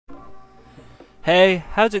Hey,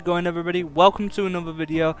 how's it going everybody? Welcome to another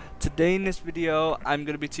video. Today in this video I'm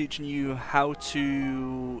going to be teaching you how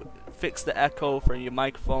to fix the echo for your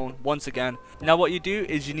microphone once again. Now what you do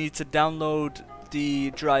is you need to download the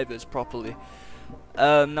drivers properly.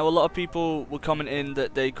 Now a lot of people were commenting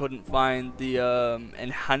that they couldn't find the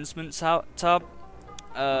enhancements tab.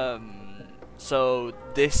 So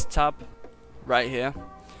this tab right here,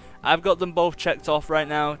 I've got them both checked off right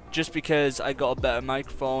now just because I got a better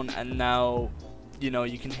microphone and now you know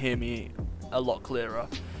you can hear me a lot clearer.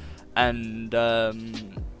 And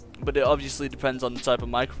but it obviously depends on the type of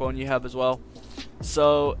microphone you have as well.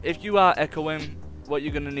 So if you are echoing, what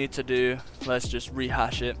you're gonna need to do, let's just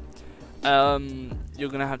rehash it. You're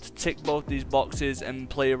gonna have to tick both these boxes and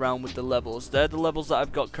play around with the levels. They're the levels that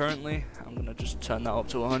I've got currently. I'm gonna just turn that up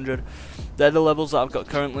to 100. They're the levels that I've got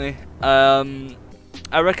currently.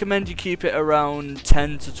 I recommend you keep it around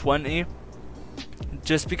 10 to 20,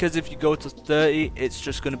 just because if you go to 30 it's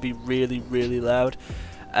just going to be really loud,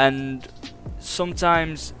 and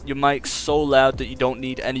sometimes your mic's so loud that you don't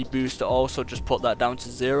need any boost at all, so just put that down to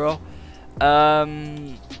 0.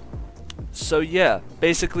 So yeah,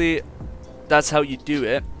 basically that's how you do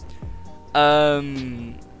it.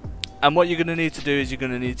 And what you're going to need to do is you're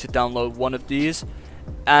going to need to download one of these,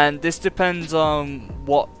 and this depends on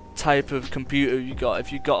what type of computer you got.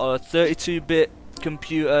 If you got a 32-bit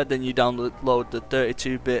computer, then you download the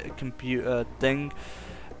 32-bit computer thing,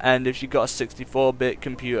 and if you got a 64-bit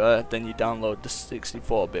computer, then you download the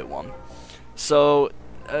 64-bit one. So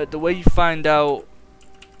the way you find out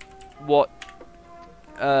what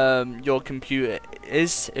your computer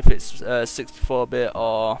is, if it's 64-bit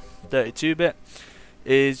or 32-bit,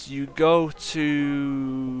 is you go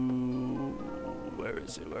to where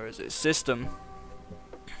is it? System.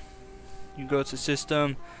 You go to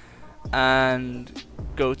system and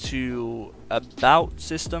go to about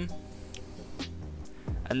system,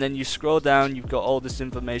 and then you scroll down. You've got all this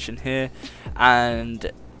information here, and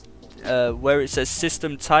where it says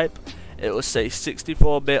system type, it will say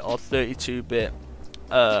 64-bit or 32-bit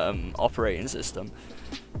operating system.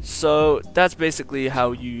 So that's basically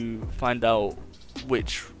how you find out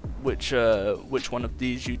which one of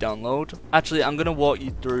these you download. Actually, I'm gonna walk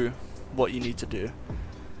you through what you need to do.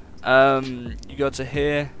 You go to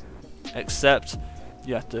here, accept.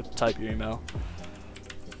 You have to type your email.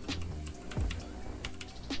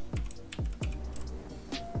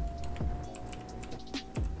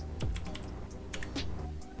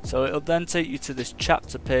 So it'll then take you to this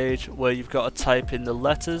chapter page where you've got to type in the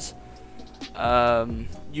letters.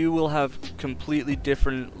 You will have completely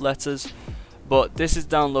different letters, but this is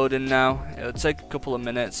downloading now. It'll take a couple of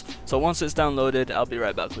minutes. So once it's downloaded, I'll be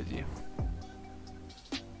right back with you.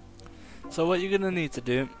 So what you're going to need to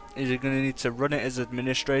do is you're going to need to run it as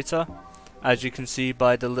administrator, as you can see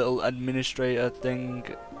by the little administrator thing,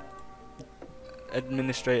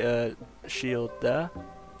 administrator shield there.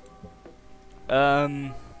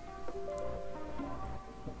 Bro,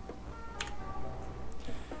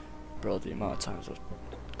 the amount of times I've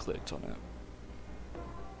clicked on it.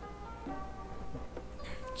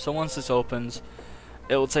 So once this opens,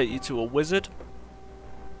 it will take you to a wizard.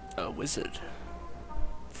 A wizard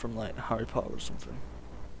from like Harry Potter or something.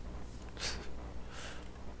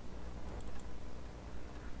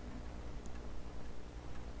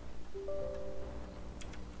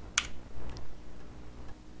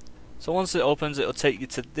 So once it opens, it will take you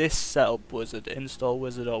to this setup wizard, install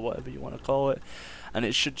wizard, or whatever you want to call it, and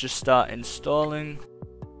it should just start installing.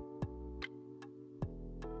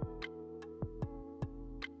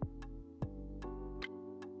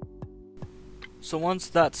 So once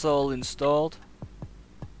that's all installed,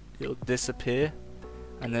 it'll disappear,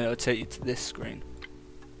 and then it'll take you to this screen.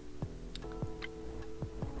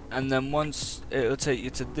 And then once it'll take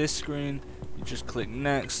you to this screen, you just click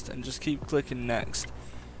next and just keep clicking next.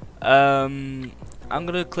 I'm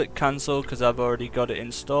gonna click cancel because I've already got it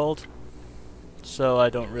installed, so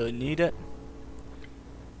I don't really need it.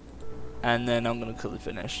 And then I'm gonna click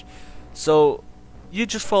finish. So you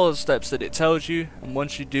just follow the steps that it tells you, and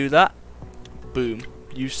once you do that, boom,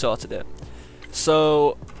 you sorted it.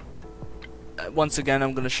 So once again,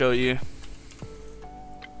 I'm going to show you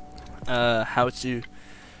how to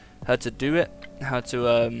do it, how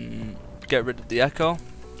to get rid of the echo.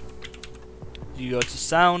 You go to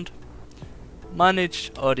sound,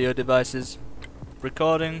 manage audio devices,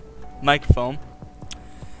 recording, microphone,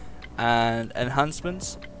 and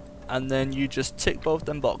enhancements, and then you just tick both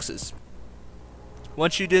them boxes.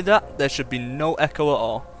 Once you do that, there should be no echo at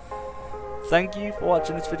all. Thank you for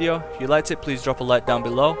watching this video. If you liked it, please drop a like down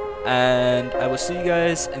below, and I will see you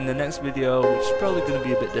guys in the next video, which is probably going to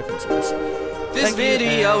be a bit different to this. This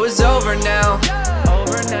video is over now.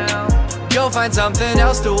 Go find something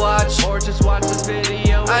else to watch, or just watch this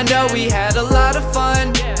video. I know we had a lot of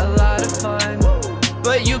fun,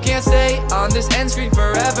 but you can't stay on this end screen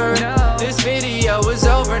forever. This video is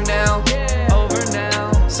over now.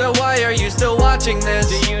 So why are you still watching this?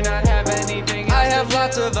 Do you not have anything else? I have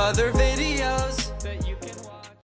lots of other videos.